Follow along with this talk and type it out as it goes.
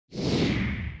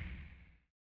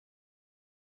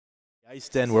Ice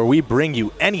Den, where we bring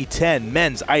you any 10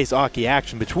 men's ice hockey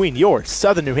action between your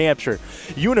Southern New Hampshire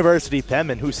University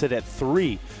Penmen, who sit at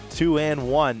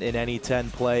 3-2-1 in any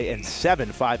 10 play and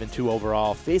 7-5-2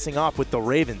 overall, facing off with the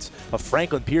Ravens of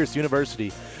Franklin Pierce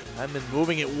University. Penmen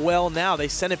moving it well now. They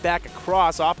send it back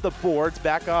across off the boards,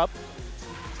 back up.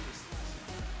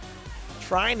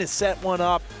 Trying to set one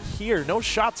up here. No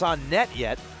shots on net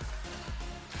yet.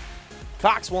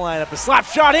 Cox will line up a slap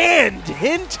shot and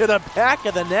into the back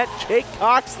of the net. Jake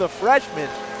Cox, the freshman,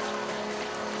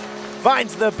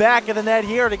 finds the back of the net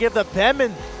here to give the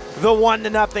Penmen the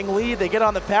 1-0 lead. They get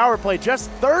on the power play just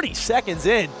 30 seconds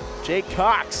in. Jake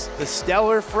Cox, the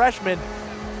stellar freshman,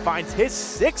 finds his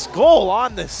 6th goal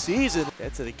on the season.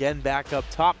 Gets it again back up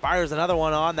top, fires another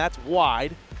one on, that's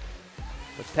wide.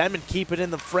 But Penmen keep it in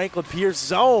the Franklin Pierce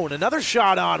zone. Another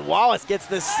shot on, Wallace gets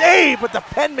the save, but the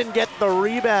Penmen get the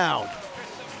rebound.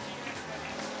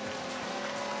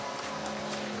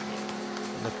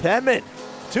 The Penmen,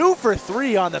 2 for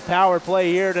 3 on the power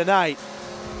play here tonight.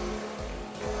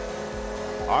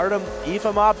 Artem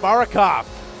Barakov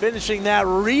finishing that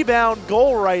rebound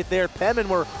goal right there. Penmen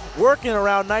were working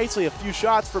around nicely. A few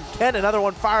shots from Kent, another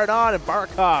one fired on, and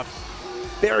Barakov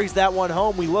buries that one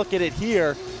home. We look at it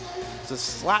here. It's a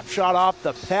slap shot off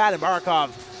the pad, and Barakov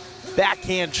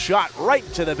backhand shot right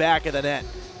to the back of the net.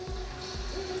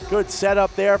 Good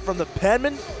setup there from the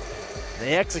Penmen.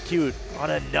 They execute on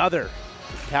another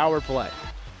power play.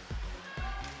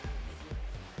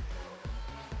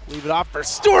 Leave it off for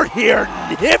Stewart here.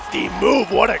 Nifty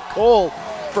move. What a goal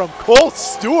from Cole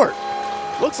Stewart.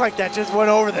 Looks like that just went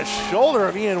over the shoulder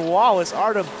of Ian Wallace.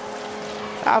 Artem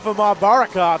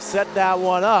Barakov set that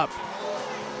one up.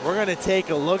 We're going to take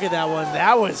a look at that one.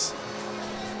 That was,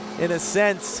 in a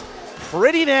sense,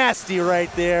 pretty nasty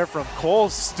right there from Cole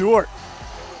Stewart.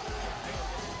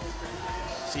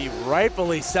 He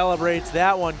rightfully celebrates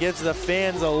that one, gives the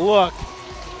fans a look.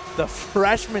 The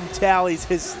freshman tallies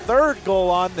his 3rd goal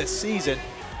on the season.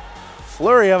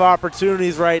 Flurry of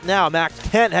opportunities right now. Max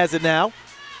Kent has it now.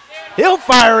 He'll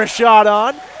fire a shot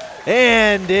on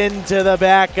and into the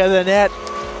back of the net.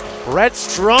 Brett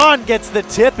Strawn gets the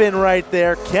tip in right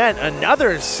there. Kent, another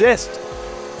assist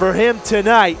for him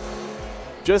tonight.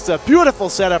 Just a beautiful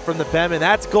setup from the Penmen.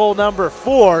 That's goal number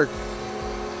 4.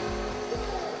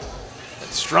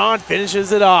 Strawn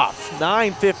finishes it off.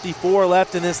 9:54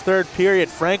 left in this 3rd period.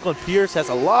 Franklin Pierce has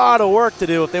a lot of work to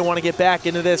do if they want to get back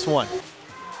into this one.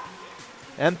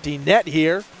 Empty net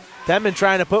here. Penmen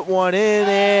trying to put one in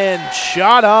and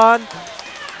shot on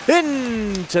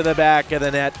into the back of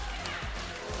the net.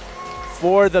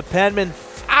 For the Penmen,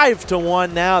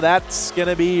 5-1 now. That's going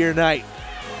to be your night.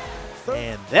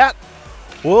 And that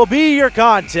will be your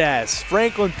contest.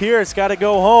 Franklin Pierce got to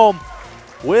go home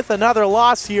with another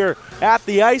loss here at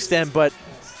the Ice Den, but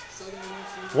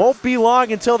won't be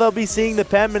long until they'll be seeing the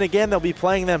Penmen again. They'll be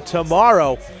playing them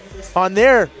tomorrow on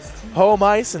their home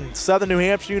ice, and Southern New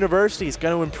Hampshire University is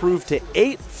going to improve to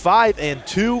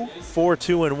 8-5-2,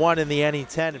 4-2-1 in the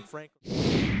NE10.